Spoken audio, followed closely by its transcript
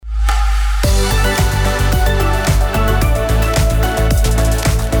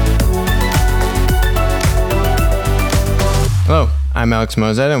I'm Alex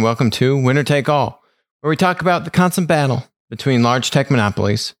Mozet, and welcome to Winner Take All, where we talk about the constant battle between large tech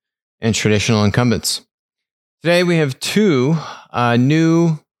monopolies and traditional incumbents. Today, we have two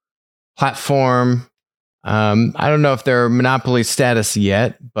new platform, I don't know if they're monopoly status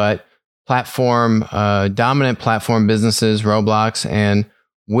yet, but dominant platform businesses, Roblox and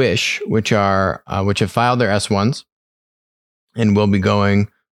Wish, which have filed their S1s and will be going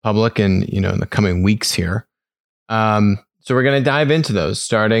public in the coming weeks here. So we're going to dive into those,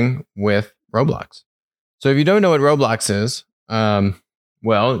 starting with Roblox. So if you don't know what Roblox is,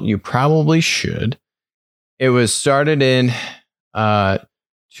 well, you probably should. It was started in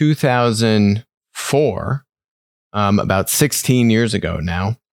 2004, about 16 years ago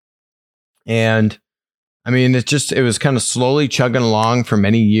now. And I mean, it was kind of slowly chugging along for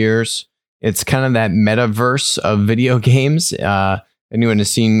many years. It's kind of that metaverse of video games. Anyone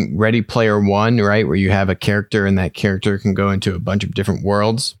has seen Ready Player One, right? Where you have a character and that character can go into a bunch of different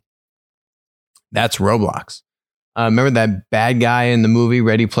worlds. That's Roblox. Remember that bad guy in the movie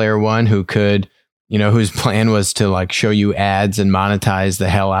Ready Player One who could, whose plan was to like show you ads and monetize the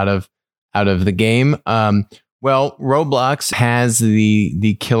hell out of the game. Well, Roblox has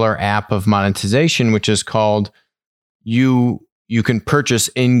the killer app of monetization, which is called you can purchase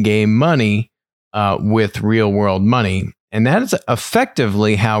in-game money with real world money. And that is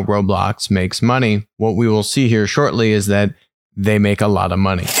effectively how Roblox makes money. What we will see here shortly is that they make a lot of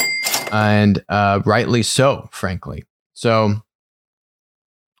money, and rightly so, frankly. So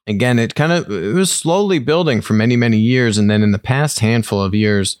again, it was slowly building for many, many years. And then in the past handful of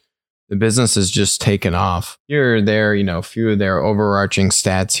years, the business has just taken off. Here or there, a few of their overarching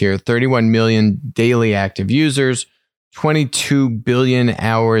stats here: 31 million daily active users, 22 billion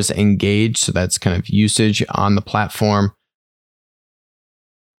hours engaged. So that's kind of usage on the platform.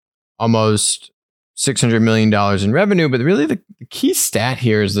 Almost $600 million in revenue. But really the key stat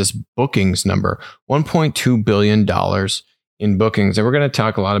here is this bookings number, $1.2 billion in bookings. And we're going to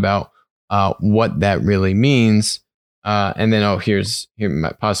talk a lot about what that really means. And then, here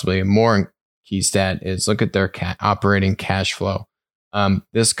possibly a more key stat is look at their operating cash flow.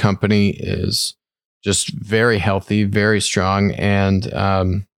 This company is just very healthy, very strong, and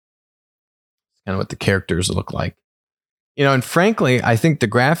kind of what the characters look like. And frankly, I think the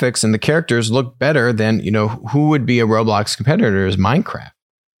graphics and the characters look better than, who would be a Roblox competitor is Minecraft.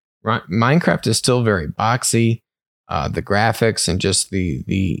 Right? Minecraft is still very boxy. The graphics and just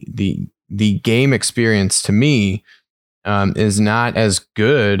the game experience to me is not as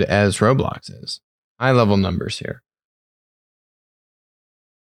good as Roblox is. High level numbers here.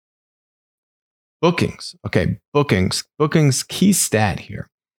 Bookings. Okay, bookings. Bookings key stat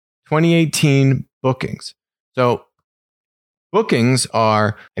here. 2018 bookings. So bookings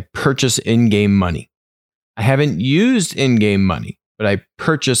are I purchase in-game money. I haven't used in-game money, but I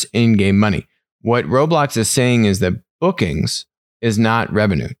purchase in-game money. What Roblox is saying is that bookings is not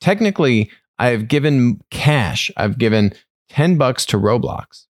revenue. Technically, I've given cash. I've given $10 to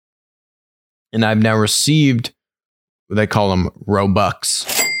Roblox. And I've now received, they call them Robux.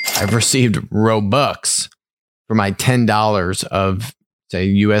 I've received Robux for my $10 of,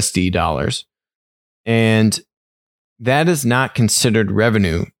 say, USD dollars. And that is not considered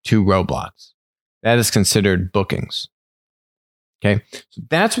revenue to Roblox. That is considered bookings. Okay, so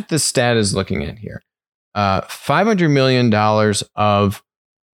that's what this stat is looking at here. $500 million of,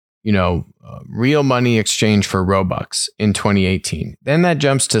 real money exchange for Robux in 2018. Then that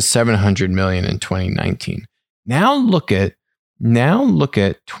jumps to $700 million in 2019. Now look at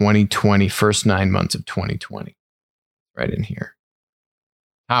 2020, first 9 months of 2020, right in here.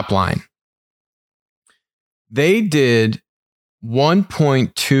 Top line. They did almost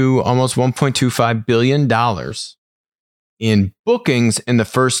 $1.25 billion in bookings in the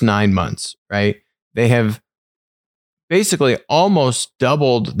first 9 months, right? They have basically almost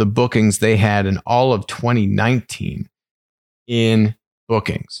doubled the bookings they had in all of 2019 in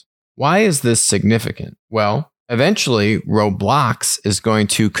bookings. Why is this significant? Well, eventually Roblox is going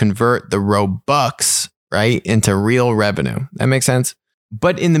to convert the Robux, right, into real revenue. That makes sense?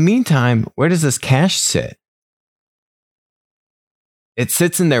 But in the meantime, where does this cash sit? It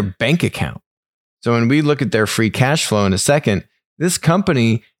sits in their bank account. So when we look at their free cash flow in a second, this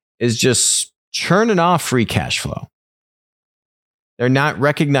company is just churning off free cash flow. They're not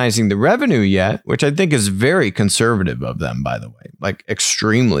recognizing the revenue yet, which I think is very conservative of them, by the way, like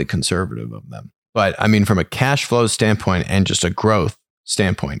extremely conservative of them. But I mean, from a cash flow standpoint and just a growth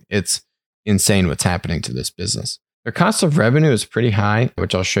standpoint, it's insane what's happening to this business. Their cost of revenue is pretty high,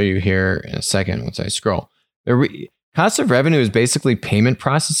 which I'll show you here in a second once I scroll. Their cost of revenue is basically payment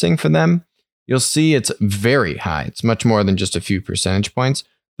processing for them. you'll see it's very high. It's much more than just a few percentage points.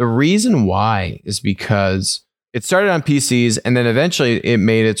 The reason why is because it started on PCs and then eventually it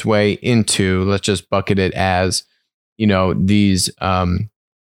made its way into, let's just bucket it as, these either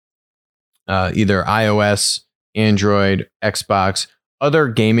iOS, Android, Xbox, other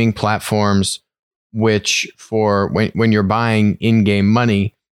gaming platforms, which for when you're buying in-game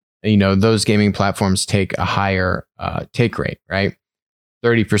money, those gaming platforms take a higher take rate, right?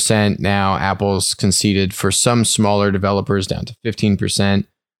 30% now. Apple's conceded for some smaller developers down to 15%.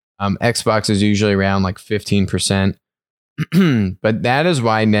 Xbox is usually around like 15%. But that is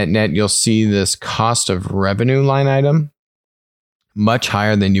why net you'll see this cost of revenue line item much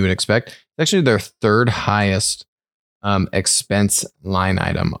higher than you would expect. It's actually their third highest expense line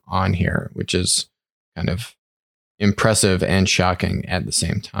item on here, which is kind of impressive and shocking at the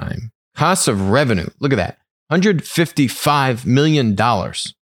same time. Cost of revenue, look at that. $155 million.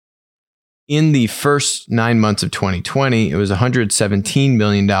 In the first 9 months of 2020, it was $117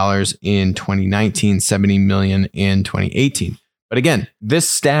 million in 2019, $70 million in 2018. But again, this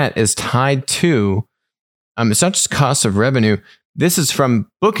stat is tied to, it's not just cost of revenue. This is from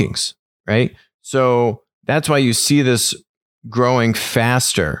bookings, right? So that's why you see this growing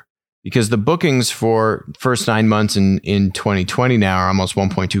faster, because the bookings for first 9 months in 2020 now are almost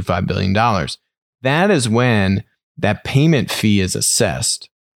 $1.25 billion. That is when that payment fee is assessed,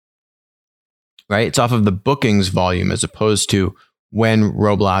 right? It's off of the bookings volume as opposed to when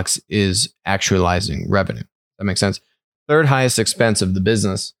Roblox is actualizing revenue. That makes sense. Third highest expense of the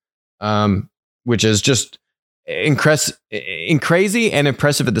business, which is just crazy and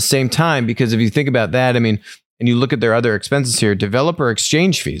impressive at the same time, because if you think about that, and you look at their other expenses here, developer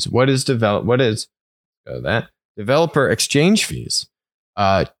exchange fees. What is developer exchange fees?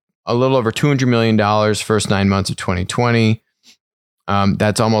 A little over $200 million first 9 months of 2020.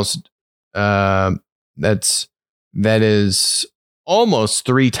 That is almost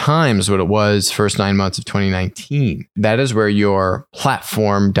 3 times what it was first 9 months of 2019. That is where your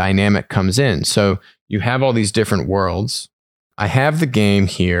platform dynamic comes in. So you have all these different worlds. I have the game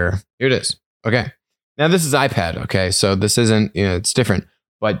here. Here it is. Okay. Now this is iPad. Okay. So this isn't, it's different,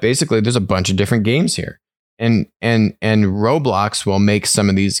 but basically there's a bunch of different games here. And Roblox will make some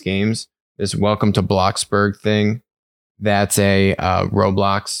of these games. This Welcome to Bloxburg thing, that's a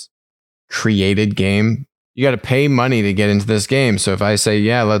Roblox created game. You got to pay money to get into this game. So if I say,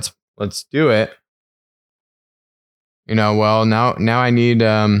 yeah, let's do it, well, now I need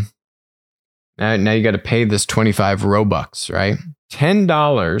now you got to pay this 25 Robux, right?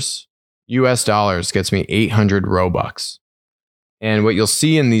 $10 US dollars gets me 800 Robux. And what you'll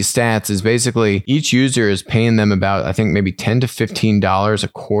see in these stats is basically each user is paying them about, I think, maybe $10 to $15 a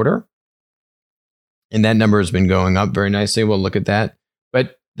quarter. And that number has been going up very nicely. We'll look at that.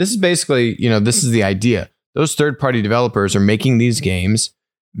 But this is basically, this is the idea. Those third-party developers are making these games.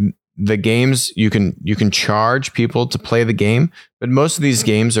 The games, you can charge people to play the game, but most of these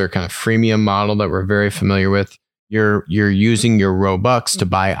games are kind of freemium model that we're very familiar with. You're using your Robux to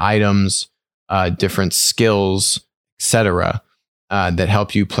buy items, different skills, etc., that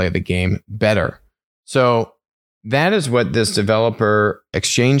help you play the game better. So that is what this developer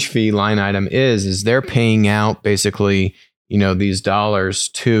exchange fee line item is they're paying out basically, these dollars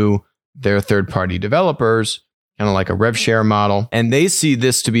to their third-party developers, kind of like a rev share model. And they see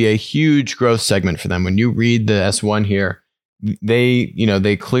this to be a huge growth segment for them. When you read the S1 here,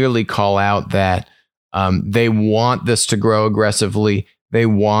 they clearly call out that they want this to grow aggressively. They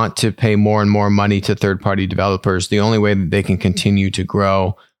want to pay more and more money to third-party developers. The only way that they can continue to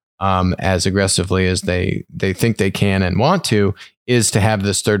grow as aggressively as they think they can and want to is to have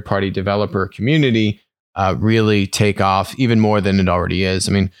this third-party developer community really take off even more than it already is.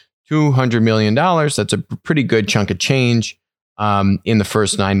 $200 million, that's a pretty good chunk of change in the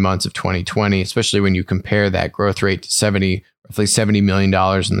first 9 months of 2020, especially when you compare that growth rate to roughly $70 million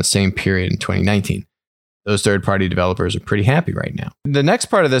in the same period in 2019. Those third-party developers are pretty happy right now. The next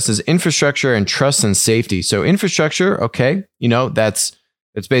part of this is infrastructure and trust and safety. So infrastructure, okay, that's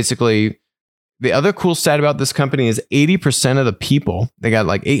basically the other cool stat about this company is 80% of the people, they got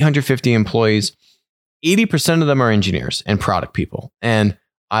like 850 employees, 80% of them are engineers and product people. And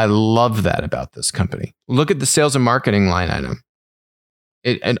I love that about this company. Look at the sales and marketing line item.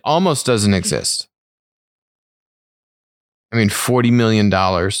 It almost doesn't exist. $40 million.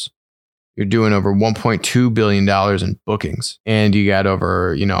 You're doing over $1.2 billion in bookings. And you got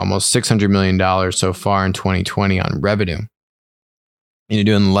over, almost $600 million so far in 2020 on revenue. And you're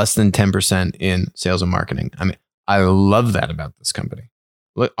doing less than 10% in sales and marketing. I love that about this company.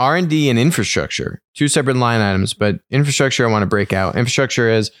 Look, R&D and infrastructure, two separate line items, but infrastructure I want to break out. Infrastructure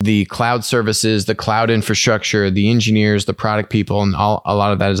is the cloud services, the cloud infrastructure, the engineers, the product people, and a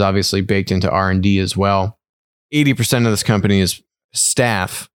lot of that is obviously baked into R&D as well. 80% of this company is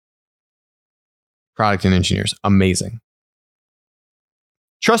staff, product and engineers. Amazing.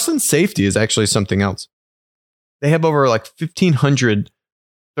 Trust and safety is actually something else. They have over like 1,500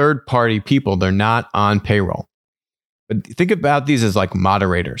 third-party people. They're not on payroll. But think about these as like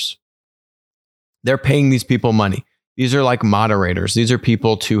moderators. They're paying these people money. These are like moderators. These are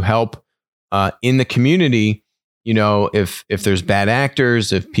people to help in the community. You know, if there's bad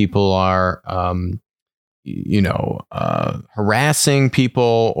actors, if people are, harassing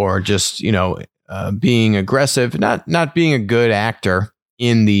people or just, being aggressive, not being a good actor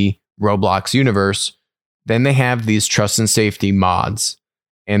in the Roblox universe, then they have these trust and safety mods.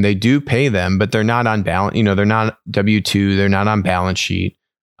 And they do pay them, but they're not on balance. They're not W-2. They're not on balance sheet.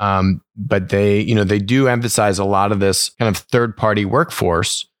 But they do emphasize a lot of this kind of third-party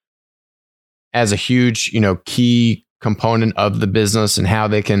workforce as a huge, key component of the business and how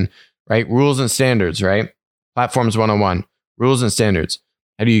they can, right? Rules and standards, right? Platforms 101, rules and standards.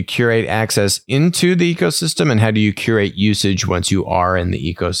 How do you curate access into the ecosystem, and how do you curate usage once you are in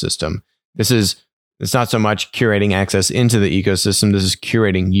the ecosystem? It's not so much curating access into the ecosystem. This is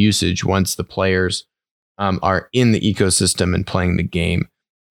curating usage once the players are in the ecosystem and playing the game.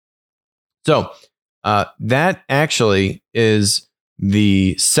 So that actually is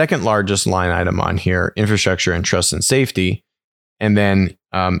the second largest line item on here: infrastructure and trust and safety, and then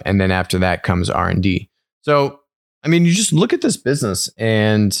after that comes R&D. So I mean, you just look at this business,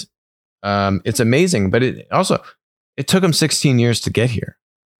 and it's amazing. But it took them 16 years to get here.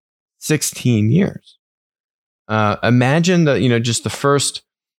 16 years. Imagine just the first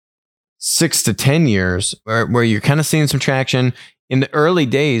 6 to 10 years where you're kind of seeing some traction. In the early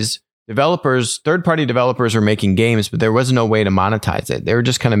days, third-party developers were making games, but there was no way to monetize it. They were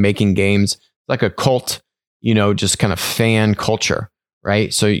just kind of making games like a cult, just kind of fan culture,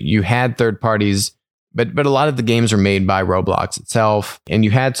 right? So you had third parties, but a lot of the games were made by Roblox itself, and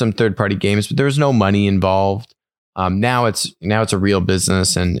you had some third-party games, but there was no money involved. Now it's a real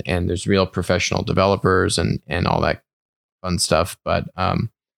business, and there's real professional developers and all that fun stuff. But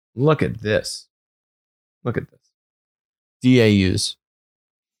look at this. Look at this. DAUs.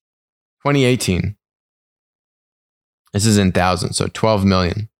 2018. This is in thousands. So 12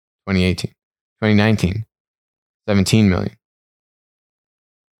 million. 2018. 2019. 17 million.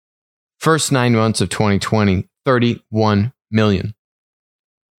 First 9 months of 2020. 31 million.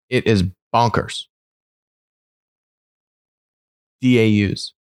 It is bonkers.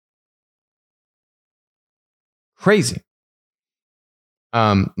 DAUs. Crazy.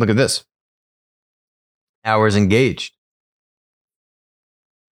 Look at this. Hours engaged.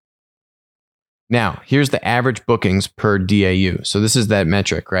 Now, here's the average bookings per DAU. So this is that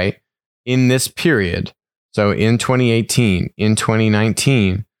metric, right? In this period, so in 2018, in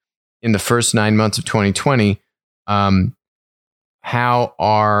 2019, in the first 9 months of 2020, how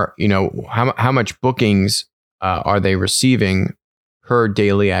much bookings are they receiving per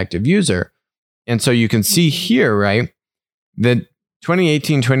daily active user? And so you can see here, right, that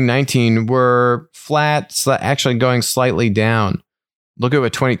 2018, 2019 were flat, actually going slightly down. Look at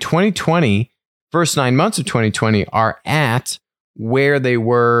what 2020, first 9 months of 2020 are at where they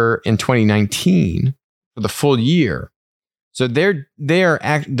were in 2019 for the full year. So their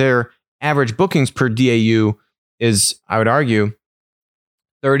average bookings per DAU is, I would argue,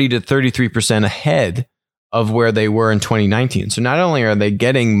 30 to 33% ahead of where they were in 2019. So not only are they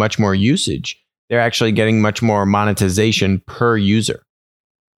getting much more usage, they're actually getting much more monetization per user.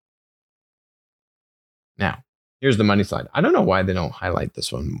 Now, here's the money slide. I don't know why they don't highlight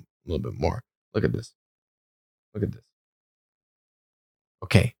this one a little bit more. Look at this. Look at this.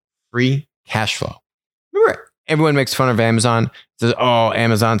 Okay, free cash flow. Remember, everyone makes fun of Amazon. Says, oh,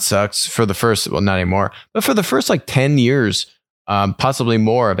 Amazon sucks for the first, well, not anymore, but for the first like 10 years, possibly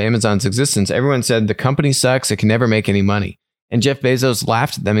more of Amazon's existence, everyone said the company sucks. It can never make any money. And Jeff Bezos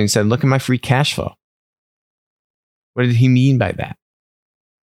laughed at them and he said, look at my free cash flow. What did he mean by that?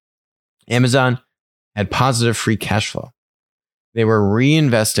 Amazon had positive free cash flow. They were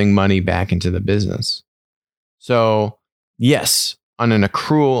reinvesting money back into the business. So yes, on an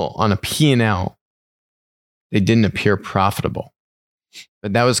accrual, on a P&L, they didn't appear profitable.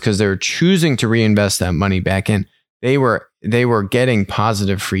 But that was because they were choosing to reinvest that money back in. They were getting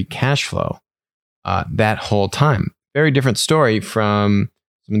positive free cash flow that whole time. Very different story from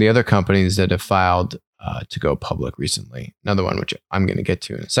some of the other companies that have filed to go public recently. Another one, which I'm going to get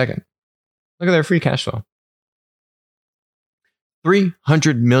to in a second. Look at their free cash flow.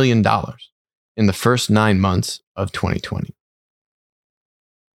 $300 million in the first 9 months of 2020.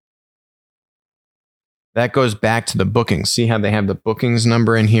 That goes back to the bookings. See how they have the bookings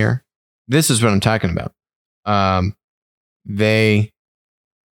number in here? This is what I'm talking about.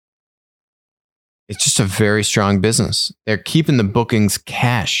 It's just a very strong business. They're keeping the bookings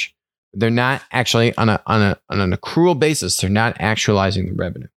cash. They're not actually on an accrual basis. They're not actualizing the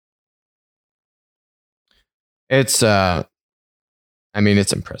revenue. It's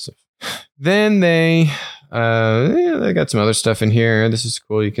impressive. Then they got some other stuff in here. This is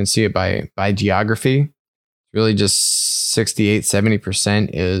cool. You can see it by geography. Really just 68-70%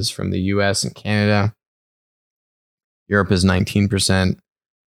 is from the US and Canada. Europe is 19%.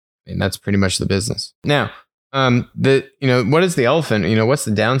 And that's pretty much the business. Now, what is the elephant? What's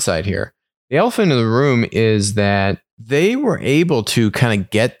the downside here? The elephant in the room is that they were able to kind of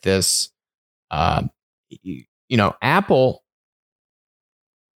get this,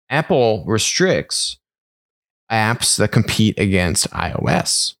 Apple restricts apps that compete against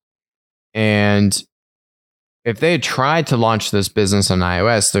iOS. And if they had tried to launch this business on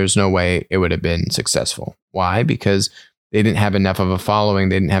iOS, there's no way it would have been successful. Why? Because they didn't have enough of a following.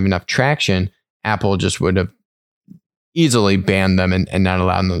 They didn't have enough traction. Apple just would have easily banned them and not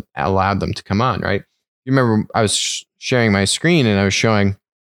allowed them to come on, right? You remember I was sharing my screen and I was showing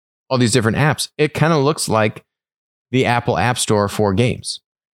all these different apps. It kind of looks like the Apple App Store for games.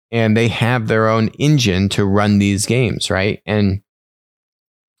 And they have their own engine to run these games, right? And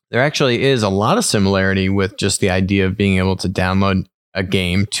there actually is a lot of similarity with just the idea of being able to download a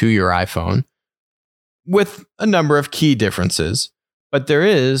game to your iPhone with a number of key differences. But there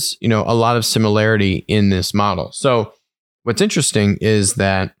is, a lot of similarity in this model. So what's interesting is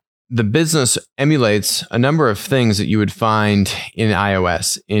that the business emulates a number of things that you would find in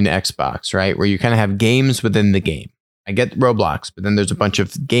iOS, in Xbox, right? Where you kind of have games within the game. I get Roblox, but then there's a bunch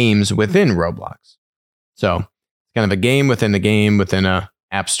of games within Roblox. So it's kind of a game within a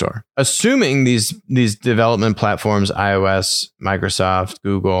app store. Assuming these development platforms, iOS, Microsoft,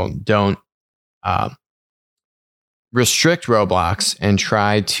 Google, don't restrict Roblox and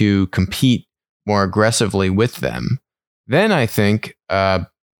try to compete more aggressively with them, then I think,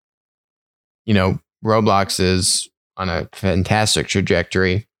 Roblox is on a fantastic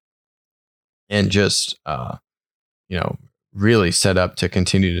trajectory and just, really set up to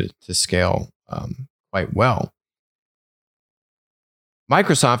continue to scale quite well.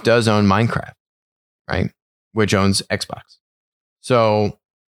 Microsoft does own Minecraft, right? Which owns Xbox. So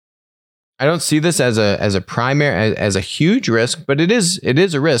I don't see this as a primary, as a huge risk, but it is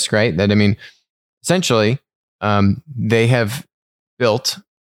a risk, right? That, essentially, they have built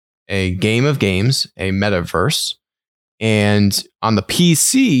a game of games, a metaverse, and on the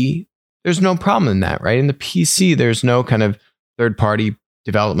PC, there's no problem in that, right? In the PC, there's no kind of third-party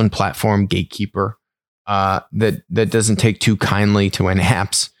development platform gatekeeper that doesn't take too kindly to when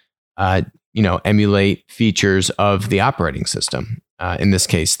apps, emulate features of the operating system. In this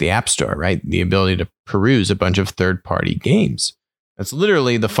case, the App Store, right? The ability to peruse a bunch of third-party games. That's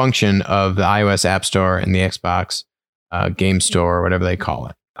literally the function of the iOS App Store and the Xbox Game Store, or whatever they call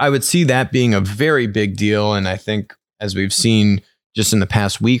it. I would see that being a very big deal. And I think, as we've seen just in the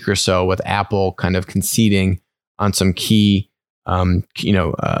past week or so, with Apple kind of conceding on some key,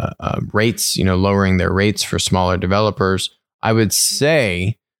 rates, lowering their rates for smaller developers, I would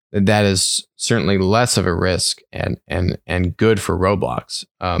say that is certainly less of a risk and good for Roblox.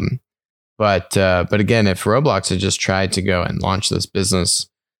 But again, if Roblox had just tried to go and launch this business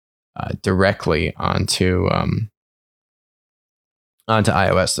directly onto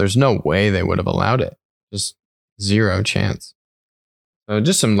iOS, there's no way they would have allowed it. Just zero chance. So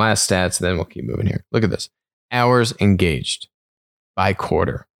just some last stats, then we'll keep moving here. Look at this. Hours engaged by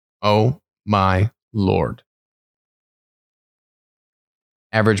quarter. Oh my Lord.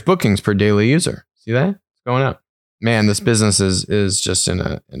 Average bookings per daily user. See that? It's going up. Man, this business is just in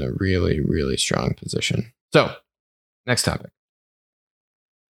a really, really strong position. So, next topic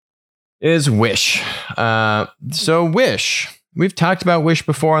is Wish. So Wish. We've talked about Wish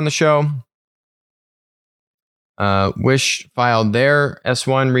before on the show. Wish filed their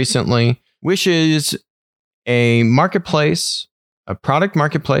S1 recently. Wish is a marketplace, a product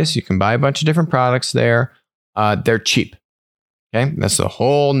marketplace. You can buy a bunch of different products there. They're cheap. Okay, that's the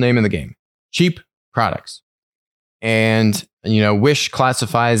whole name of the game. Cheap products. And, Wish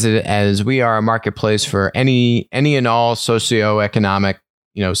classifies it as we are a marketplace for any and all socioeconomic,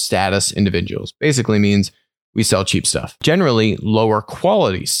 status individuals. Basically means we sell cheap stuff. Generally lower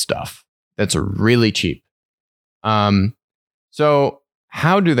quality stuff that's really cheap. So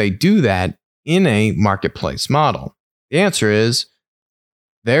how do they do that in a marketplace model? The answer is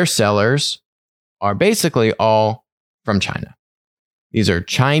their sellers are basically all from China. These are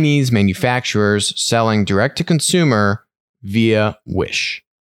Chinese manufacturers selling direct to consumer via Wish.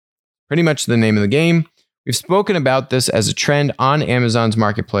 Pretty much the name of the game. We've spoken about this as a trend on Amazon's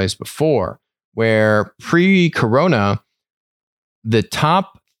marketplace before, where pre-corona, the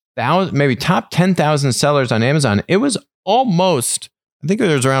top 10,000 sellers on Amazon, it was almost, I think it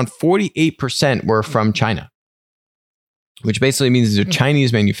was around 48% were from China, which basically means these are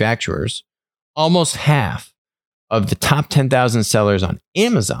Chinese manufacturers. Almost half of the top 10,000 sellers on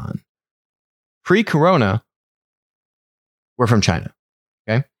Amazon pre-corona were from China.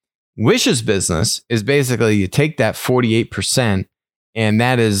 Okay. Wish's business is basically you take that 48% and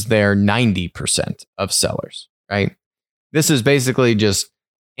that is their 90% of sellers, right? This is basically just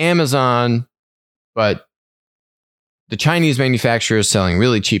Amazon, but the Chinese manufacturers selling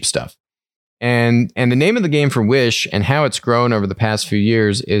really cheap stuff. And the name of the game for Wish and how it's grown over the past few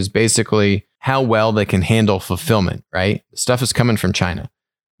years is basically how well they can handle fulfillment, right? The stuff is coming from China.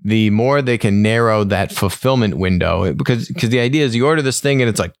 The more they can narrow that fulfillment window, because the idea is you order this thing and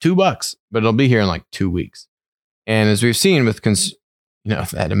it's like $2, but it'll be here in like 2 weeks. And as we've seen with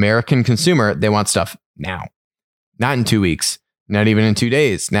that American consumer, they want stuff now, not in 2 weeks, not even in 2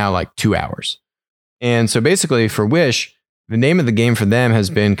 days, now like 2 hours. And so basically for Wish, the name of the game for them has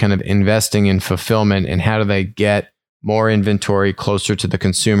been kind of investing in fulfillment and how do they get more inventory closer to the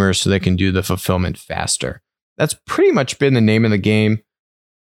consumer so they can do the fulfillment faster. That's pretty much been the name of the game.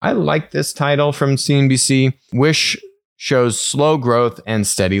 I like this title from CNBC. Wish shows slow growth and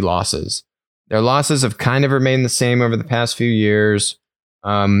steady losses. Their losses have kind of remained the same over the past few years.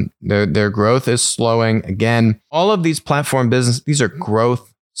 Their growth is slowing. Again, all of these platform businesses, these are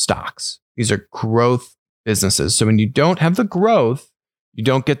growth stocks. These are growth businesses. So when you don't have the growth, you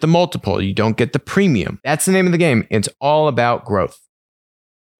don't get the multiple, you don't get the premium. That's the name of the game. It's all about growth.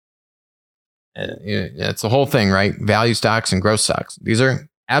 It's the whole thing, right? Value stocks and growth stocks. These are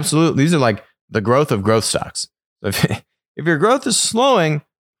like the growth of growth stocks. So if your growth is slowing,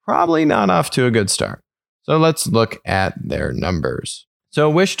 probably not off to a good start. So let's look at their numbers. So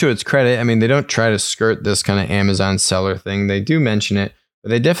Wish, to its credit, I mean, they don't try to skirt this kind of Amazon seller thing. They do mention it, but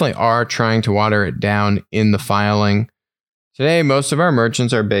they definitely are trying to water it down in the filing. Today, most of our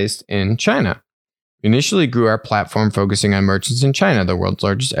merchants are based in China. We initially grew our platform focusing on merchants in China, the world's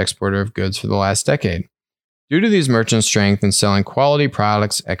largest exporter of goods for the last decade. Due to these merchants' strength in selling quality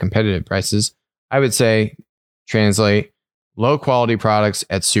products at competitive prices, I would say, translate, low quality products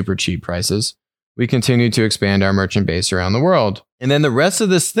at super cheap prices, we continue to expand our merchant base around the world. And then the rest of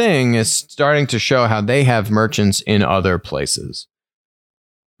this thing is starting to show how they have merchants in other places.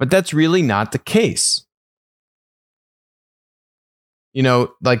 But that's really not the case.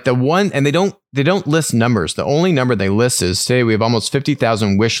 Like the one, and they don't list numbers. The only number they list is, today we have almost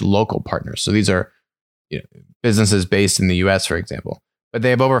 50,000 Wish local partners. So these are businesses based in the US, for example, but they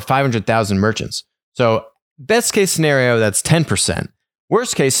have over 500,000 merchants. So best case scenario, that's 10%.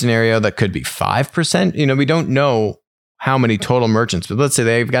 Worst case scenario, that could be 5%. We don't know how many total merchants, but let's say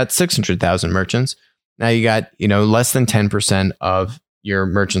they've got 600,000 merchants. Now you got, less than 10% of your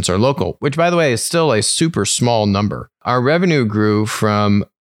merchants are local, which, by the way, is still a super small number. Our revenue grew from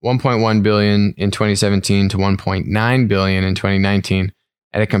 1.1 billion in 2017 to 1.9 billion in 2019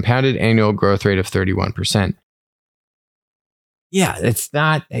 at a compounded annual growth rate of 31%. Yeah, it's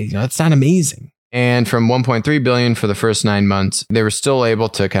not amazing. And from 1.3 billion for the first 9 months, they were still able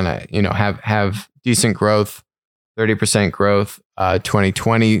to kind of, have decent growth, 30% growth,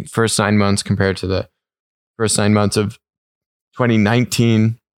 2020 first 9 months compared to the first 9 months of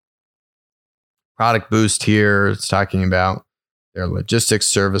 2019. Product boost here. It's talking about their logistics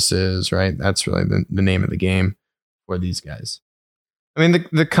services, right? That's really the name of the game for these guys. I mean,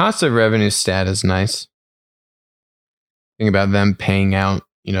 the cost of revenue stat is nice. Think about them paying out,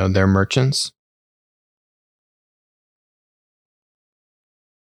 their merchants.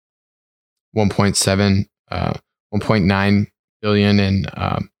 1.9 billion in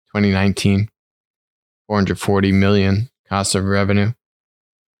 2019, 440 million cost of revenue.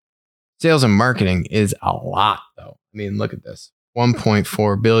 Sales and marketing is a lot, though. I mean, look at this,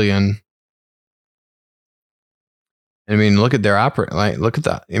 1.4 billion. I mean, look at their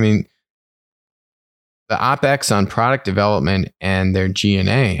the OpEx on product development and their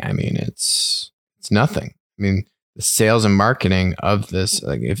G&A. I mean, it's nothing. I mean, the sales and marketing of this,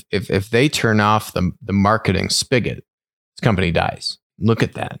 like if they turn off the marketing spigot, this company dies. Look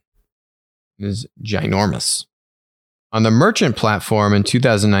at that. It is ginormous. On the merchant platform in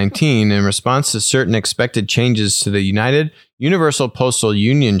 2019, in response to certain expected changes to the Universal Postal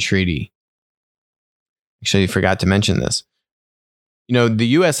Union Treaty. Actually, I forgot to mention this. the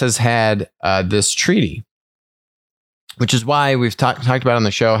U.S. has had this treaty, which is why we've talked about on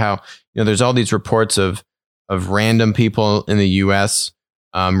the show how there's all these reports of random people in the U.S.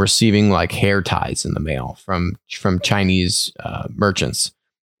 Receiving like hair ties in the mail from Chinese merchants,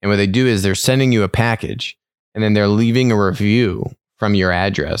 and what they do is they're sending you a package, and then they're leaving a review from your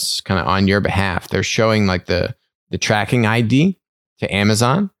address, kind of on your behalf. They're showing like the tracking ID to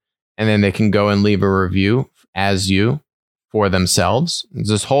Amazon, and then they can go and leave a review as you for themselves. It's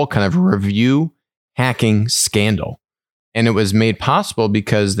this whole kind of review hacking scandal. And it was made possible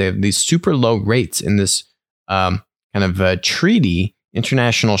because they have these super low rates in this kind of treaty,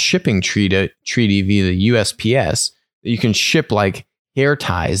 international shipping treaty via the USPS, that you can ship like hair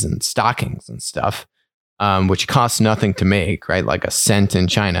ties and stockings and stuff, which costs nothing to make, right? Like a cent in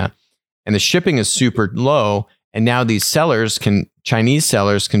China. And the shipping is super low. And now these Chinese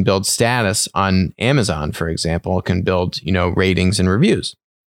sellers can build status on Amazon, for example, can build, ratings and reviews.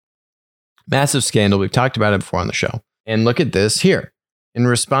 Massive scandal. We've talked about it before on the show. And look at this here. In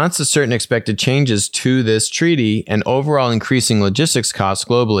response to certain expected changes to this treaty and overall increasing logistics costs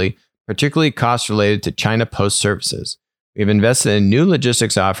globally, particularly costs related to China Post services, we have invested in new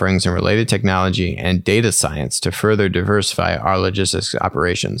logistics offerings and related technology and data science to further diversify our logistics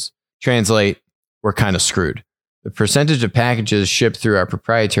operations. Translate, we're kind of screwed. The percentage of packages shipped through our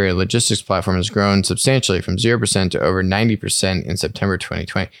proprietary logistics platform has grown substantially from 0% to over 90% in September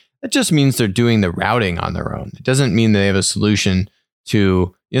 2020. That just means they're doing the routing on their own. It doesn't mean they have a solution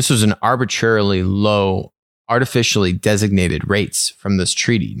to, this was an arbitrarily low, artificially designated rates from this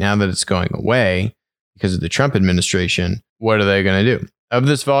treaty. Now that it's going away because of the Trump administration, what are they going to do? Of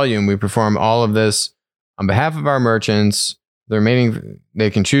this volume, we perform all of this on behalf of our merchants. The remaining,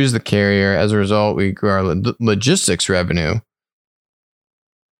 they can choose the carrier. As a result, we grew our logistics revenue.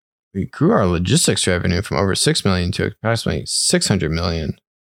 We grew our logistics revenue from over 6 million to approximately 600 million.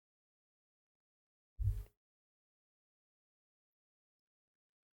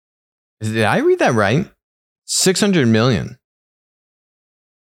 Did I read that right? 600 million.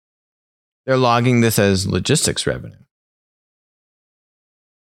 They're logging this as logistics revenue.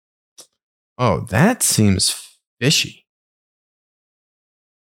 Oh, that seems fishy.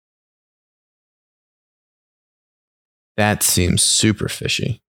 That seems super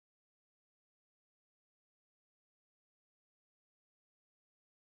fishy.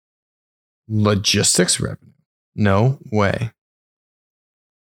 Logistics revenue? No way.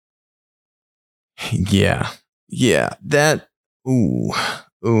 Yeah. That. Ooh.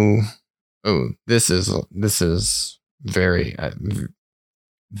 This is very,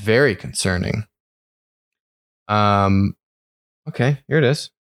 very concerning. Okay, here it is.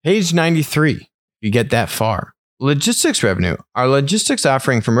 Page 93. You get that far. Logistics revenue. Our logistics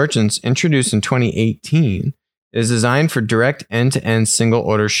offering for merchants, introduced in 2018, is designed for direct end-to-end single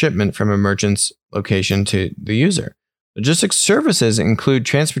order shipment from a merchant's location to the user. Logistics services include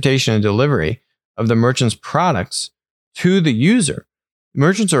transportation and delivery of the merchant's products to the user.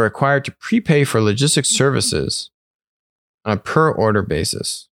 Merchants are required to prepay for logistics services on a per order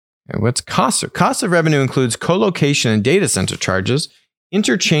basis. And what's cost? Cost of revenue includes co-location and data center charges,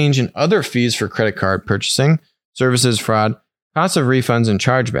 interchange and other fees for credit card purchasing, services fraud, costs of refunds and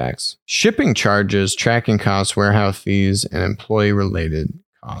chargebacks, shipping charges, tracking costs, warehouse fees, and employee-related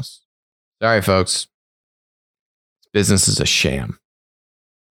costs. Sorry, folks. This business is a sham.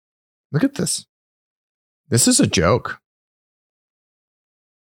 Look at this. This is a joke.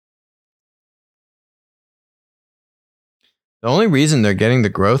 The only reason they're getting the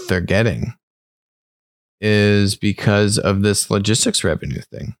growth they're getting is because of this logistics revenue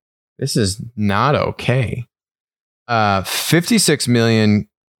thing. This is not okay. 56 million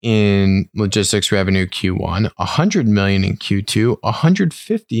in logistics revenue Q1, 100 million in Q2,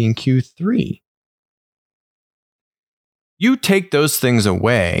 150 in Q3. You take those things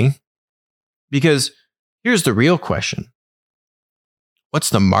away, because here's the real question. What's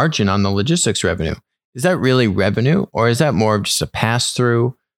the margin on the logistics revenue? Is that really revenue, or is that more of just a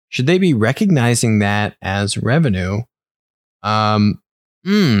pass-through? Should they be recognizing that as revenue?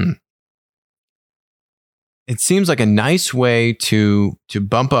 It seems like a nice way to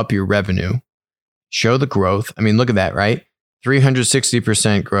bump up your revenue, show the growth. I mean, look at that, right?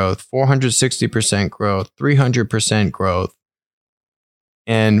 360% growth, 460% growth, 300% growth.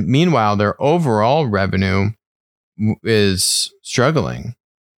 And meanwhile, their overall revenue is struggling.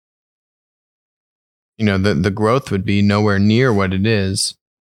 The growth would be nowhere near what it is.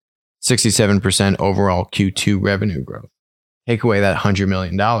 67% overall Q2 revenue growth. Take away that $100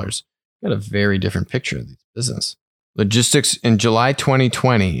 million. Got a very different picture of this business. Logistics in July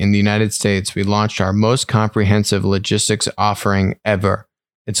 2020 in the United States, we launched our most comprehensive logistics offering ever.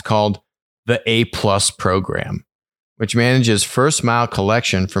 It's called the A Plus program, which manages first mile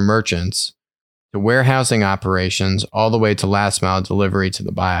collection for merchants to warehousing operations all the way to last mile delivery to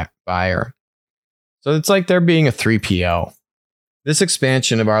the buyer. So it's like they're being a 3PL. This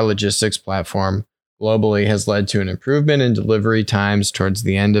expansion of our logistics platform globally has led to an improvement in delivery times towards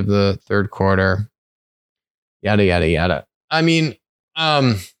the end of the third quarter. Yada, yada, yada. I mean,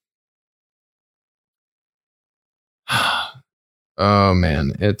 oh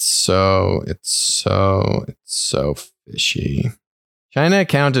man, it's so fishy. China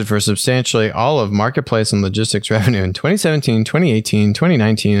accounted for substantially all of marketplace and logistics revenue in 2017, 2018,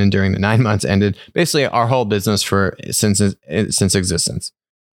 2019, and during the 9 months ended. Basically, our whole business since existence.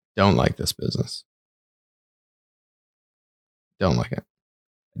 Don't like this business. Don't like it.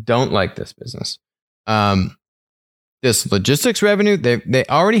 Don't like this business. This logistics revenue, they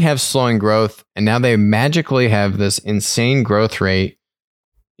already have slowing growth, and now they magically have this insane growth rate.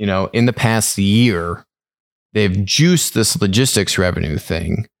 You know, in the past year, they've juiced this logistics revenue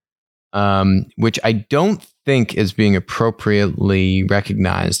thing, which I don't think is being appropriately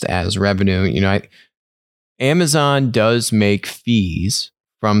recognized as revenue. You know, Amazon does make fees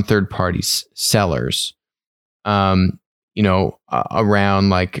from third-party sellers. You know,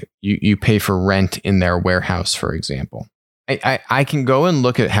 around like you pay for rent in their warehouse, for example. I can go and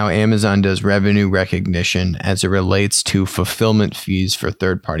look at how Amazon does revenue recognition as it relates to fulfillment fees for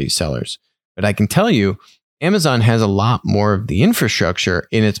third-party sellers. But I can tell you, Amazon has a lot more of the infrastructure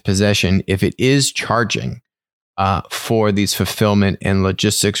in its possession if it is charging for these fulfillment and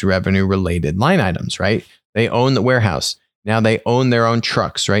logistics revenue related line items, right? They own the warehouse. Now they own their own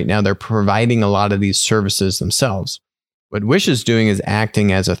trucks, right? Now they're providing a lot of these services themselves. What Wish is doing is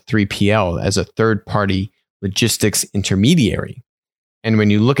acting as a 3PL, as a third-party logistics intermediary. And when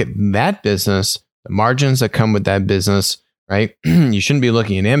you look at that business, the margins that come with that business, right? You shouldn't be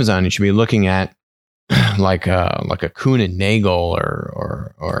looking at Amazon. You should be looking at like a Kuhn and Nagel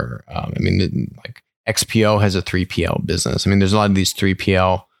or I mean, like XPO has a 3PL business. I mean, there's a lot of these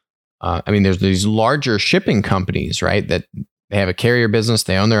 3PL. I mean, there's these larger shipping companies, right? That they have a carrier business,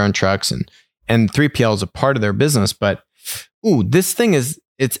 they own their own trucks, and 3PL is a part of their business, but this thing is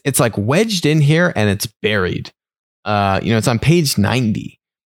it's like wedged in here and it's buried. You know, it's on page 90.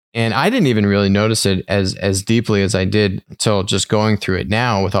 And I didn't even really notice it as deeply as I did until just going through it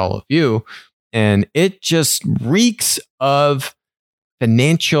now with all of you. And it just reeks of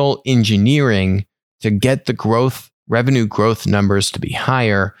financial engineering to get the revenue growth numbers to be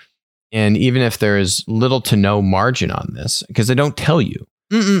higher. And even if there is little to no margin on this, because they don't tell you.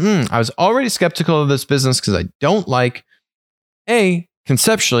 I was already skeptical of this business because I don't like,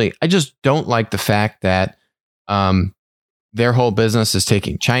 conceptually, I just don't like the fact that their whole business is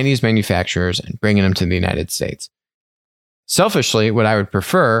taking Chinese manufacturers and bringing them to the United States. Selfishly, what I would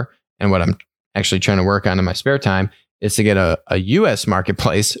prefer, and what I'm actually trying to work on in my spare time, is to get a U.S.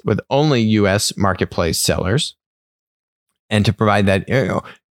 marketplace with only U.S. marketplace sellers, and to provide that, you know,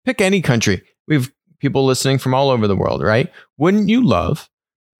 pick any country. We have people listening from all over the world, right? Wouldn't you love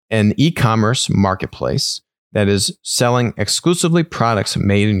an e-commerce marketplace that is selling exclusively products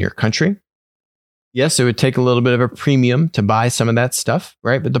made in your country? Yes, it would take a little bit of a premium to buy some of that stuff,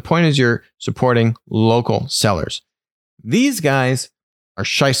 right? But the point is you're supporting local sellers. These guys are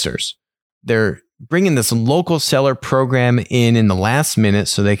shysters. They're bringing this local seller program in the last minute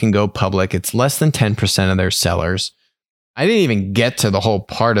so they can go public. It's less than 10% of their sellers. I didn't even get to the whole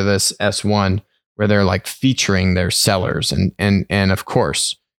part of this S1 where they're like featuring their sellers. And of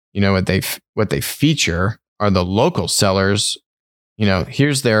course, you know, what they feature are the local sellers. You know,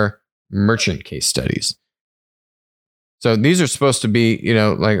 here's their merchant case studies. So these are supposed to be, you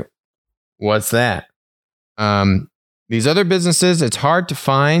know, like, what's that? These other businesses, it's hard to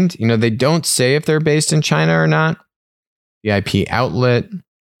find. You know, they don't say if they're based in China or not. VIP Outlet.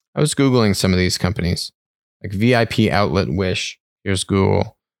 I was Googling some of these companies. Like VIP Outlet Wish. Here's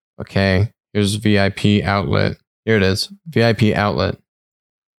Google. Okay. Here's VIP Outlet. Here it is. VIP Outlet.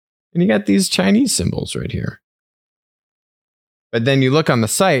 And you got these Chinese symbols right here. But then you look on the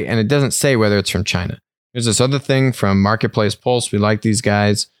site and it doesn't say whether it's from China. Here's this other thing from Marketplace Pulse. We like these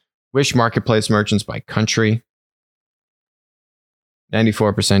guys. Wish Marketplace merchants by country.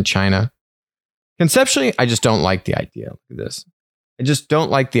 94% China. Conceptually, I just don't like the idea. Look at this. I just don't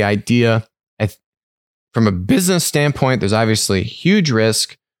like the idea. From a business standpoint, there's obviously huge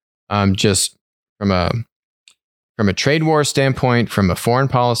risk. Just from a trade war standpoint, from a foreign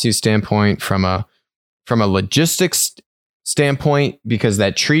policy standpoint, from a logistics standpoint because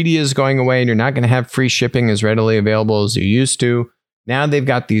that treaty is going away and you're not going to have free shipping as readily available as you used to. Now they've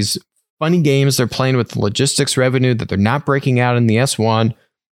got these funny games they're playing with the logistics revenue that they're not breaking out in the S1.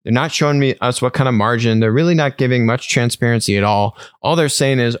 They're not showing us what kind of margin. They're really not giving much transparency at all. All they're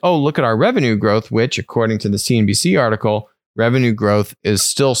saying is, oh, look at our revenue growth, which according to the CNBC article, revenue growth is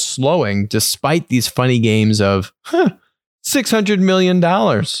still slowing despite these funny games of $600 million.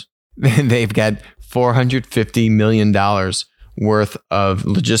 They've got $450 million worth of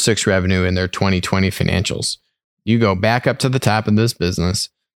logistics revenue in their 2020 financials. You go back up to the top of this business.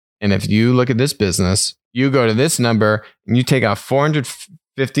 And if you look at this business, you go to this number and you take off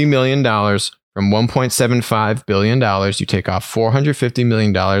 $450 million from $1.75 billion. You take off $450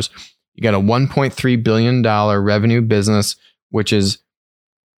 million. You got a $1.3 billion revenue business, which is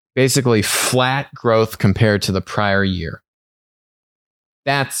basically flat growth compared to the prior year.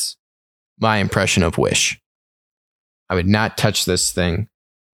 That's my impression of Wish. I would not touch this thing.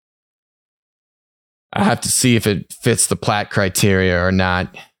 I have to see if it fits the Platt criteria or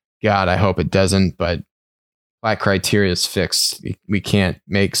not. God, I hope it doesn't, but Platt criteria is fixed. We can't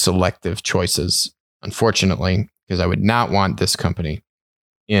make selective choices, unfortunately, because I would not want this company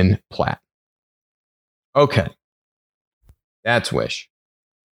in Platt. Okay. That's Wish.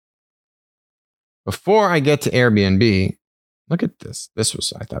 Before I get to Airbnb, look at this. This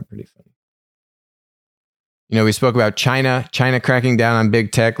was, I thought, pretty funny. You know, we spoke about China cracking down on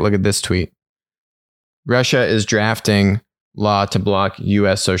big tech. Look at this tweet. Russia is drafting law to block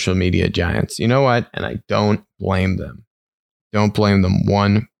U.S. social media giants. You know what? And I don't blame them. Don't blame them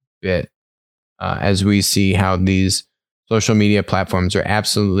one bit as we see how these social media platforms are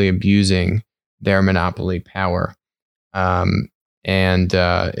absolutely abusing their monopoly power. And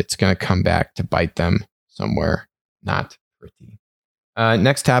it's going to come back to bite them somewhere not pretty.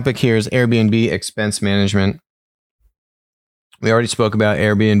 Next topic here is Airbnb expense management. We already spoke about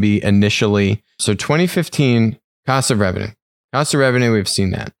Airbnb initially. So 2015, cost of revenue. Cost of revenue, we've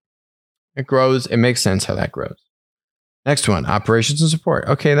seen that. It grows. It makes sense how that grows. Next one, operations and support.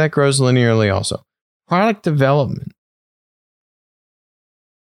 Okay, that grows linearly also. Product development.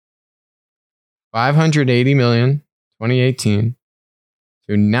 $580 million 2018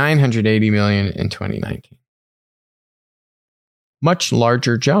 to $980 million in 2019. Much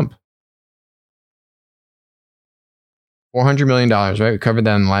larger jump. $400 million, right? We covered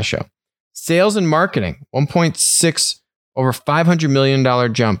that in the last show. Sales and marketing, 1.6 over $500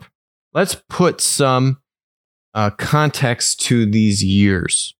 million jump. Let's put some context to these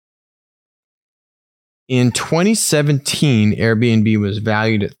years. In 2017, Airbnb was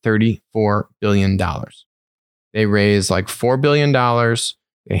valued at $34 billion. They raised like $4 billion.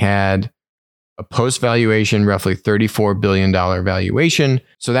 They had a post-valuation, roughly $34 billion valuation.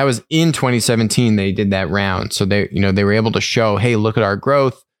 So that was in 2017. They did that round. So they were able to show, hey, look at our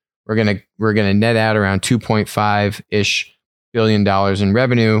growth. We're gonna net out around $2.5-ish billion in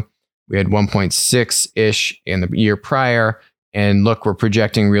revenue. We had 1.6-ish in the year prior. And look, we're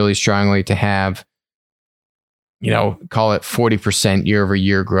projecting really strongly to have, call it 40% year over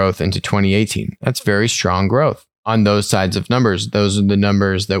year growth into 2018. That's very strong growth on those sides of numbers. Those are the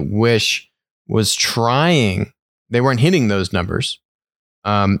numbers that Wish was trying. They weren't hitting those numbers.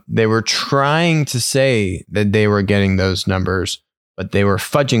 They were trying to say that they were getting those numbers, but they were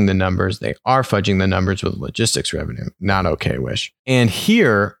fudging the numbers. They are fudging the numbers with logistics revenue. Not okay, Wish. And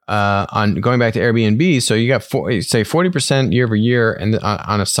here, on going back to Airbnb, so you got 40% year over year, and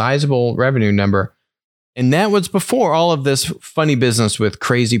on a sizable revenue number. And that was before all of this funny business with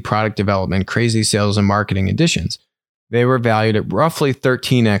crazy product development, crazy sales and marketing additions. They were valued at roughly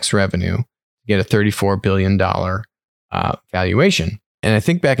 13x revenue to get a $34 billion valuation. And I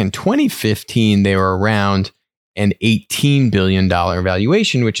think back in 2015, they were around an $18 billion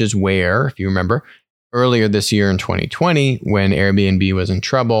valuation, which is where, if you remember, earlier this year in 2020, when Airbnb was in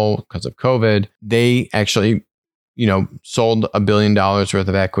trouble because of COVID, they actually sold $1 billion worth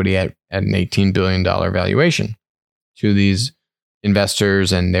of equity at an $18 billion valuation to these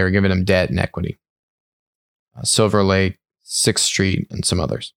investors, and they were giving them debt and equity. Silver Lake, 6th Street, and some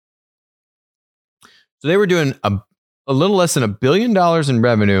others. So they were doing a little less than $1 billion in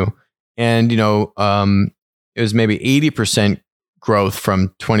revenue, and it was maybe 80% growth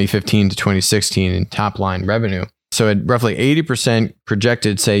from 2015 to 2016 in top line revenue. So at roughly 80%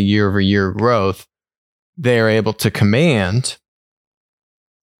 projected, say, year over year growth, they are able to command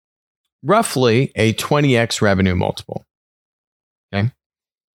roughly a 20x revenue multiple. Okay.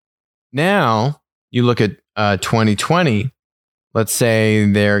 Now you look at 2020, let's say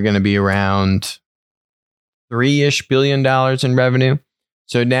they're going to be around $3-ish billion in revenue.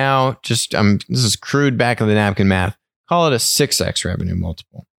 So now this is crude back of the napkin math. call it a 6x revenue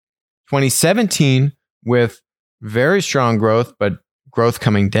multiple. 2017 with very strong growth, but growth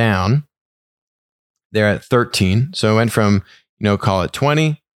coming down, they're at 13. So it went from, call it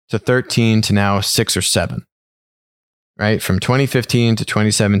 20 to 13 to now 6 or 7, right? From 2015 to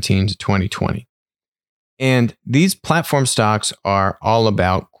 2017 to 2020. And these platform stocks are all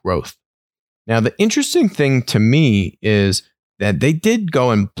about growth. Now, the interesting thing to me is that they did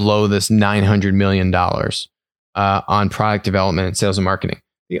go and blow this $900 million on product development and sales and marketing.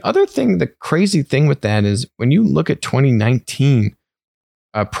 The other thing, the crazy thing with that is when you look at 2019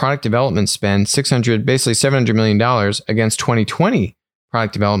 product development spend, basically $700 million against 2020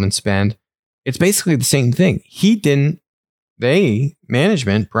 product development spend, it's basically the same thing. Brian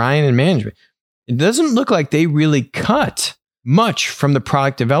and management, it doesn't look like they really cut much from the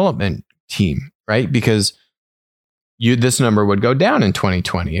product development team, right? Because this number would go down in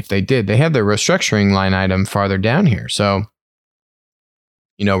 2020 if they did. They have their restructuring line item farther down here. So,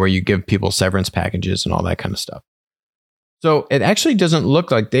 where you give people severance packages and all that kind of stuff. So it actually doesn't look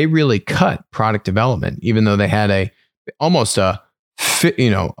like they really cut product development, even though they had almost a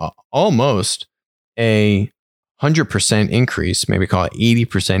 100% increase, maybe call it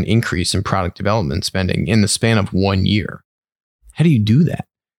 80% increase in product development spending in the span of 1 year. How do you do that?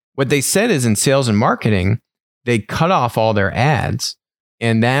 What they said is in sales and marketing, they cut off all their ads,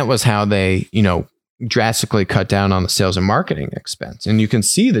 and that was how they, drastically cut down on the sales and marketing expense. And you can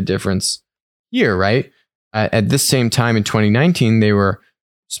see the difference here, right? At this same time in 2019, they were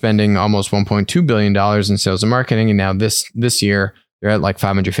spending almost $1.2 billion in sales and marketing. And now this year, they're at like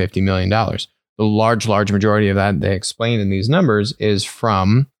 $550 million. The large majority of that they explain in these numbers is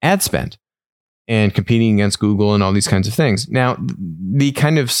from ad spend and competing against Google and all these kinds of things. Now, the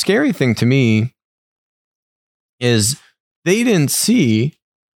kind of scary thing to me is they didn't see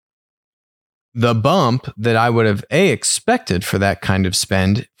the bump that I would have expected for that kind of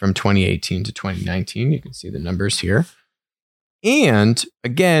spend from 2018 to 2019. You can see the numbers here. And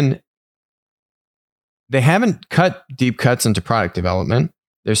again, they haven't cut deep cuts into product development.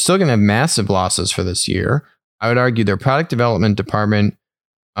 They're still going to have massive losses for this year. I would argue their product development department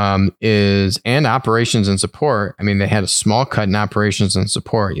and operations and support. I mean, they had a small cut in operations and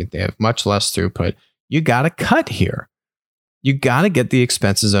support. They have much less throughput. You got to cut here. You got to get the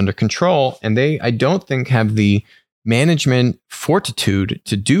expenses under control. And I don't think, have the management fortitude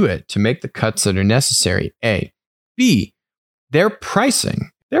to do it, to make the cuts that are necessary. A. B. Their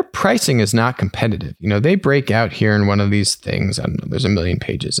pricing is not competitive. They break out here in one of these things. I don't know, there's a million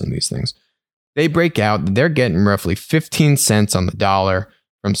pages in these things. They break out that they're getting roughly 15 cents on the dollar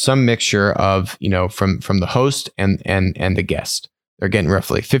from some mixture of, from the host and the guest. They're getting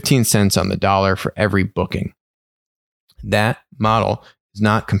roughly 15 cents on the dollar for every booking. That model is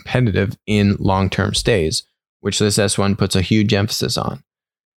not competitive in long-term stays, which this S1 puts a huge emphasis on.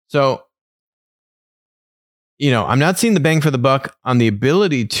 So, I'm not seeing the bang for the buck on the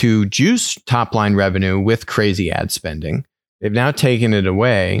ability to juice top-line revenue with crazy ad spending. They've now taken it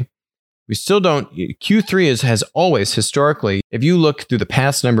away. We still don't. Q3 has always, historically, if you look through the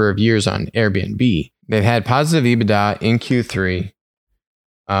past number of years on Airbnb, they've had positive EBITDA in Q3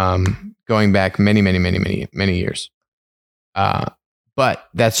 going back many years. But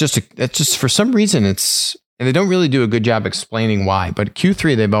that's just for some reason and they don't really do a good job explaining why, but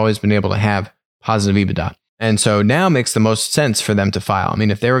Q3, they've always been able to have positive EBITDA. And so now makes the most sense for them to file. I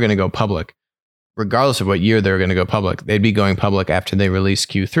mean, if they were going to go public, regardless of what year they were going to go public, they'd be going public after they release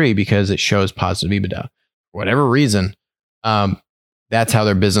Q3 because it shows positive EBITDA. For whatever reason, that's how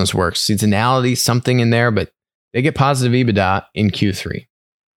their business works. Seasonality, something in there, but they get positive EBITDA in Q3.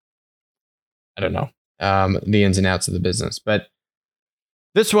 I don't know the ins and outs of the business, but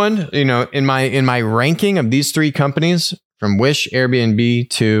this one, in my ranking of these three companies, from Wish,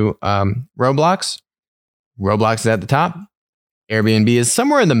 Airbnb to Roblox is at the top. Airbnb is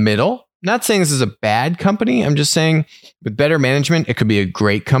somewhere in the middle. Not saying this is a bad company. I'm just saying with better management, it could be a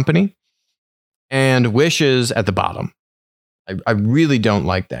great company. And Wish is at the bottom. I really don't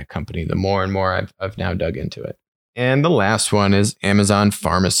like that company. The more and more I've now dug into it. And the last one is Amazon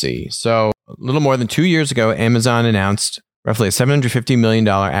Pharmacy. So a little more than 2 years ago, Amazon announced roughly a $750 million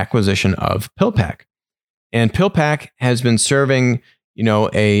acquisition of PillPack. And PillPack has been serving,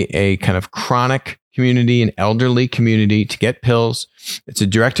 a kind of chronic community, an elderly community to get pills. It's a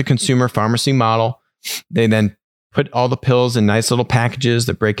direct-to-consumer pharmacy model. They then put all the pills in nice little packages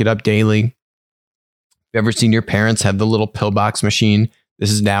that break it up daily. If you've ever seen your parents have the little pill box machine,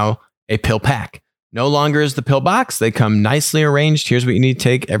 this is now a pill pack. No longer is the pill box. They come nicely arranged. Here's what you need to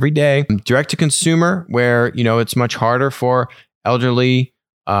take every day. Direct to consumer, where, it's much harder for elderly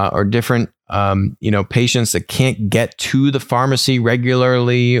or different patients that can't get to the pharmacy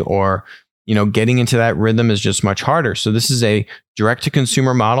regularly, or getting into that rhythm is just much harder. So this is a direct to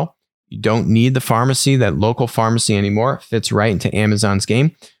consumer model. You don't need the pharmacy, that local pharmacy anymore. It fits right into Amazon's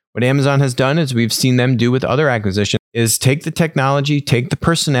game. What Amazon has done, as we've seen them do with other acquisitions, is take the technology, take the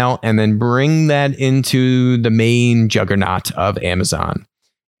personnel, and then bring that into the main juggernaut of Amazon.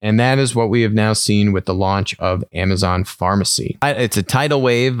 And that is what we have now seen with the launch of Amazon Pharmacy. It's a tidal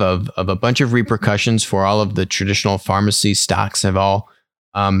wave of a bunch of repercussions for all of the traditional pharmacy stocks have all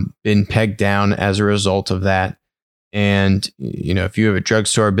been pegged down as a result of that. And, if you have a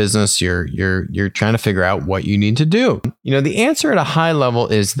drugstore business, you're trying to figure out what you need to do. The answer at a high level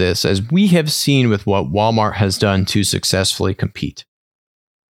is this, as we have seen with what Walmart has done to successfully compete.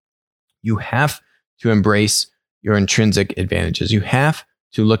 You have to embrace your intrinsic advantages. You have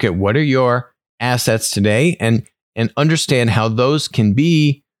to look at what are your assets today and understand how those can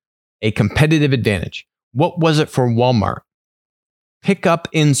be a competitive advantage. What was it for Walmart? Pick up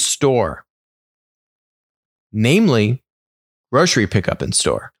in store. Namely, grocery pickup in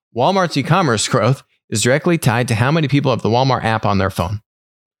store. Walmart's e-commerce growth is directly tied to how many people have the Walmart app on their phone.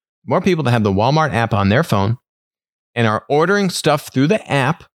 More people that have the Walmart app on their phone and are ordering stuff through the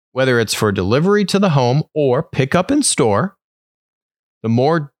app, whether it's for delivery to the home or pickup in store, the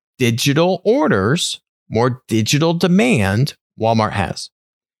more digital orders, more digital demand Walmart has.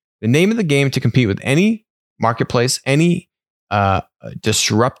 The name of the game to compete with any marketplace, any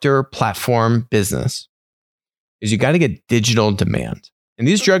disruptor platform business, is you got to get digital demand. And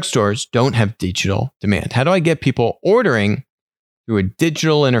these drugstores don't have digital demand. How do I get people ordering through a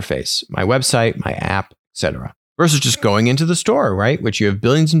digital interface, my website, my app, etc., versus just going into the store, right? Which you have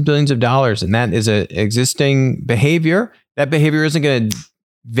billions and billions of dollars, and that is an existing behavior. That behavior isn't going to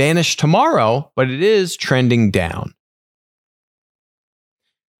vanish tomorrow, but it is trending down.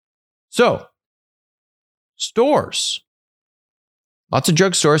 So, stores. Lots of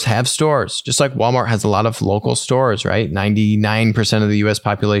drugstores have stores, just like Walmart has a lot of local stores, right? 99% of the US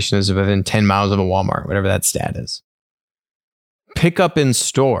population is within 10 miles of a Walmart, whatever that stat is. Pickup in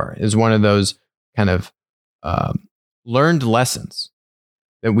store is one of those kind of learned lessons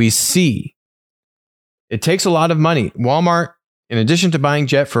that we see. It takes a lot of money. Walmart, in addition to buying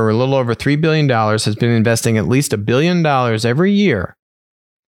Jet for a little over $3 billion, has been investing at least $1 billion every year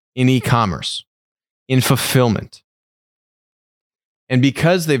in e-commerce, in fulfillment. And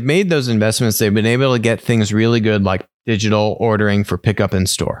because they've made those investments, they've been able to get things really good like digital ordering for pickup in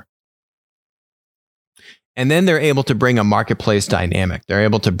store. And then they're able to bring a marketplace dynamic. They're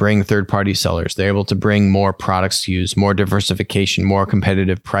able to bring third-party sellers. They're able to bring more products to use, more diversification, more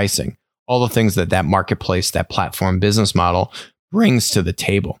competitive pricing, all the things that marketplace, that platform business model brings to the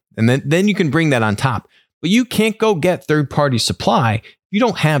table. And then you can bring that on top. But you can't go get third-party supply if you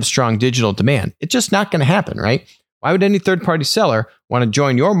don't have strong digital demand. It's just not going to happen, right? Why would any third-party seller want to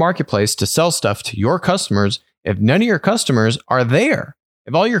join your marketplace to sell stuff to your customers if none of your customers are there?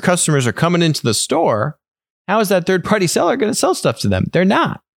 If all your customers are coming into the store, how is that third-party seller going to sell stuff to them? They're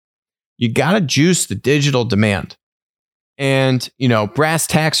not. You got to juice the digital demand. And, brass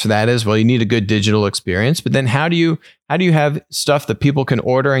tacks for that is, well, you need a good digital experience. But then how do you have stuff that people can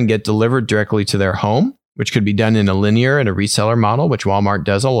order and get delivered directly to their home, which could be done in a linear and a reseller model, which Walmart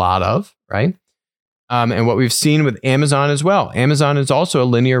does a lot of, right? And what we've seen with Amazon as well. Amazon is also a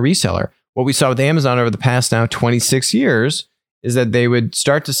linear reseller. What we saw with Amazon over the past now 26 years is that they would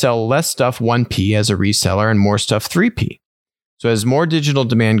start to sell less stuff 1P as a reseller and more stuff 3P. So as more digital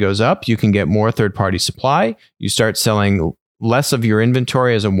demand goes up, you can get more third-party supply. You start selling less of your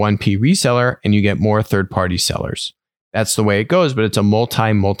inventory as a 1P reseller, and you get more third-party sellers. That's the way it goes, but it's a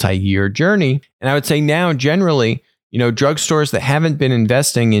multi-year journey. And I would say now, generally, drugstores that haven't been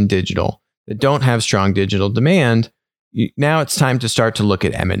investing in digital, that don't have strong digital demand, now it's time to start to look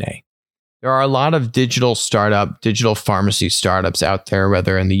at M&A. There are a lot of digital pharmacy startups out there,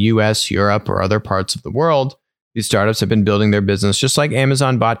 whether in the US, Europe, or other parts of the world. These startups have been building their business just like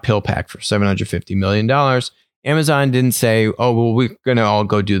Amazon bought PillPack for $750 million. Amazon didn't say, oh, well, we're going to all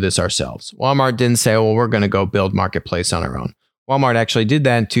go do this ourselves. Walmart didn't say, well, we're going to go build Marketplace on our own. Walmart actually did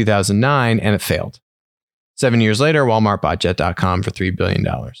that in 2009 and it failed. 7 years later, Walmart bought Jet.com for $3 billion.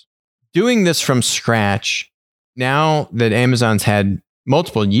 Doing this from scratch, now that Amazon's had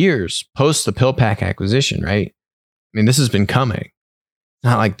multiple years post the PillPack acquisition, right? I mean, this has been coming. It's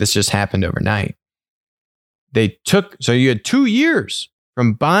not like this just happened overnight. So you had 2 years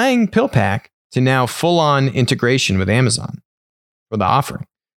from buying PillPack to now full-on integration with Amazon for the offering.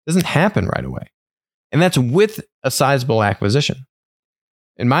 It doesn't happen right away. And that's with a sizable acquisition.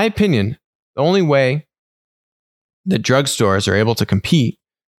 In my opinion, the only way that drugstores are able to compete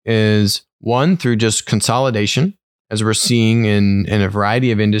is one, through just consolidation, as we're seeing in a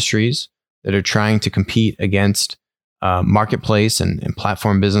variety of industries that are trying to compete against marketplace and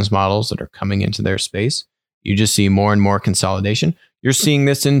platform business models that are coming into their space. You just see more and more consolidation. You're seeing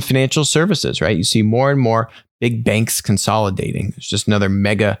this in financial services, right? You see more and more big banks consolidating. There's just another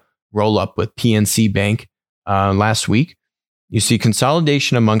mega roll up with PNC Bank last week. You see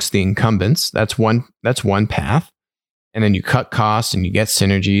consolidation amongst the incumbents. That's one path. And then you cut costs and you get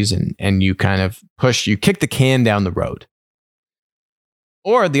synergies and you kind of you kick the can down the road.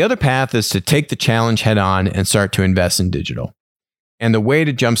 Or the other path is to take the challenge head on and start to invest in digital. And the way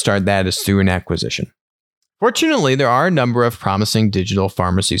to jumpstart that is through an acquisition. Fortunately, there are a number of promising digital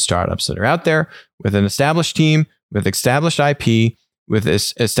pharmacy startups that are out there with an established team, with established IP, with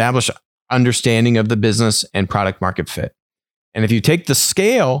this established understanding of the business and product market fit. And if you take the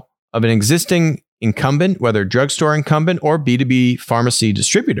scale of an existing incumbent, whether drugstore incumbent or B2B pharmacy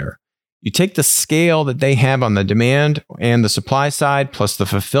distributor, you take the scale that they have on the demand and the supply side, plus the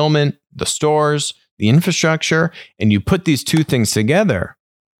fulfillment, the stores, the infrastructure, and you put these two things together,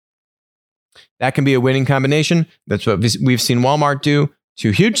 that can be a winning combination. That's what we've seen Walmart do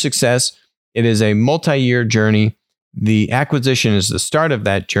to huge success. It is a multi-year journey. The acquisition is the start of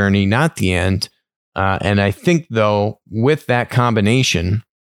that journey, not the end. And I think, though, with that combination,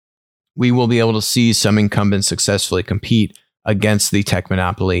 we will be able to see some incumbents successfully compete against the tech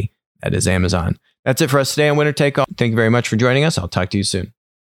monopoly that is Amazon. That's it for us today on Winner Take All. Thank you very much for joining us. I'll talk to you soon.